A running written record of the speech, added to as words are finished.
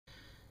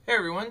Hey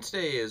everyone,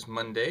 today is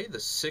Monday, the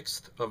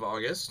 6th of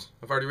August.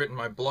 I've already written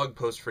my blog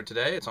post for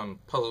today. It's on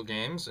puzzle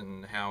games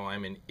and how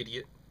I'm an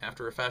idiot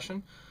after a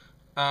fashion.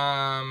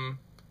 Um,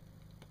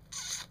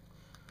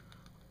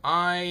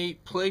 I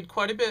played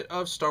quite a bit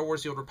of Star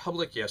Wars The Old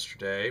Republic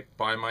yesterday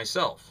by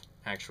myself,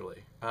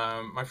 actually.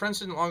 My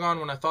friends didn't log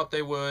on when I thought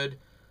they would,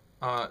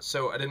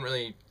 so I didn't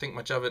really think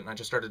much of it, and I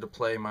just started to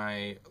play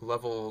my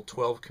level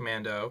 12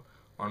 Commando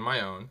on my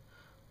own.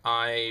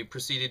 I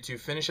proceeded to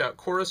finish out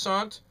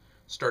Coruscant,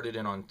 started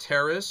in on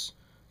Terrace,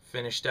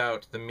 finished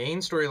out the main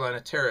storyline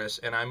of Terrace,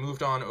 and I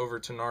moved on over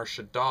to Nar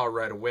Shaddaa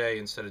right away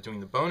instead of doing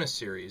the bonus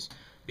series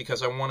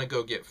because I want to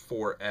go get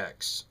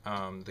 4X,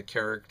 the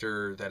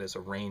character that is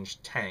a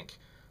ranged tank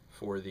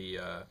for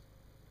the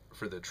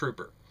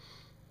trooper.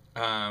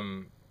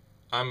 Um,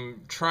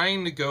 I'm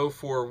trying to go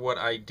for what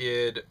I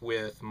did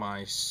with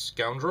my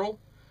Scoundrel,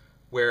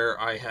 where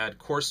I had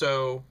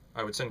Corso.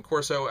 I would send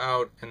Corso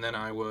out, and then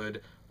I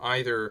would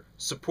either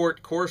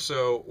support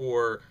Corso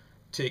or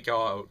take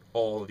out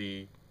all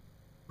the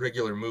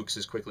regular mooks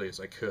as quickly as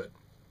I could.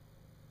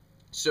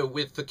 So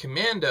with the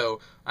Commando,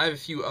 I have a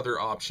few other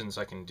options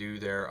I can do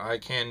there. I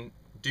can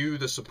do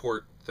the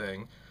support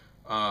thing,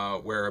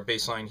 where a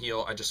baseline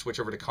heal, I just switch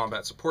over to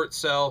combat support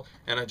cell,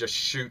 and I just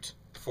shoot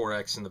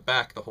 4X in the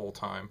back the whole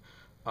time,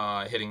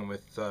 hitting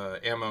with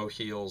ammo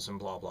heals and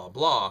blah blah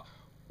blah.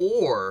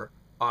 Or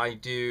I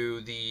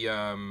do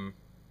the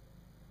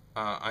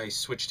I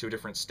switch to a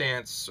different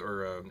stance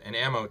or an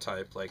ammo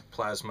type like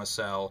plasma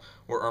cell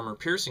or armor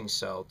piercing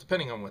cell,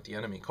 depending on what the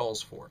enemy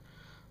calls for.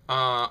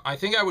 I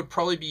think I would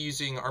probably be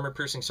using armor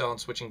piercing cell and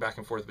switching back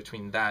and forth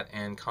between that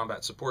and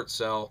combat support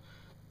cell,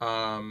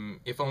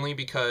 if only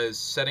because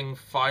setting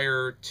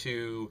fire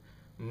to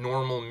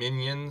normal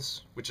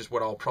minions, which is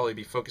what I'll probably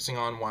be focusing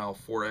on while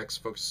 4X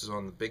focuses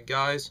on the big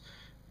guys,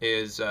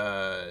 is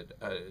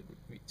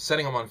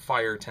setting them on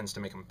fire tends to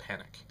make them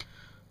panic.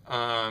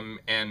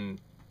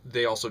 And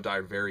they also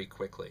die very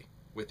quickly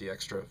with the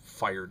extra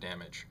fire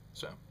damage.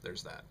 So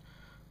there's that.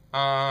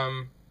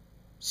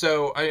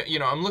 So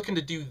I'm looking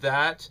to do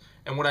that,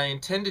 and what I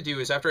intend to do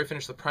is after I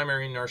finish the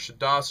primary Nar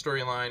Shaddaa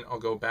storyline, I'll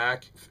go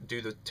back,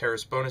 do the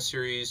Terrace bonus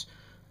series,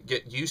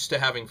 get used to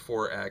having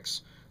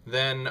 4X,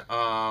 then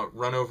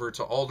run over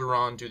to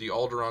Alderaan, do the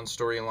Alderaan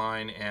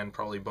storyline, and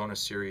probably bonus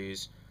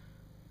series.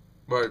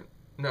 But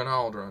no,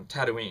 not Alderaan,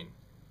 Tatooine.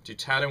 Do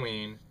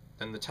Tatooine,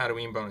 then the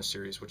Tatooine bonus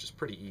series, which is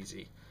pretty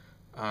easy.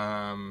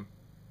 And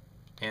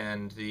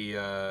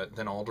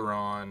then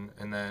Alderaan,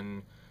 and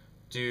then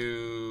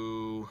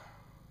do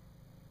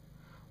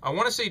I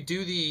want to say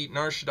do the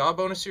Nar Shaddaa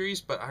bonus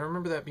series, but I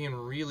remember that being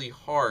really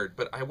hard.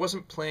 But I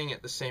wasn't playing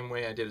it the same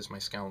way I did as my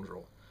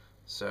Scoundrel,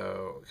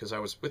 so because I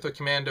was with a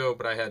Commando,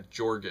 but I had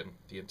Jorgen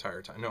the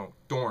entire time. No,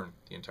 Dorn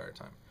the entire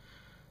time.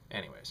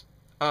 Anyways,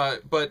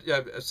 but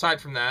aside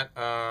from that,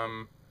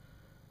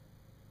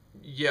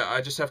 yeah,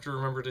 I just have to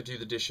remember to do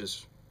the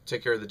dishes,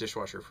 take care of the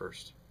dishwasher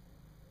first.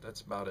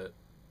 That's about it.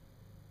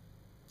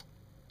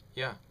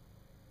 Yeah.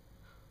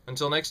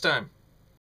 Until next time.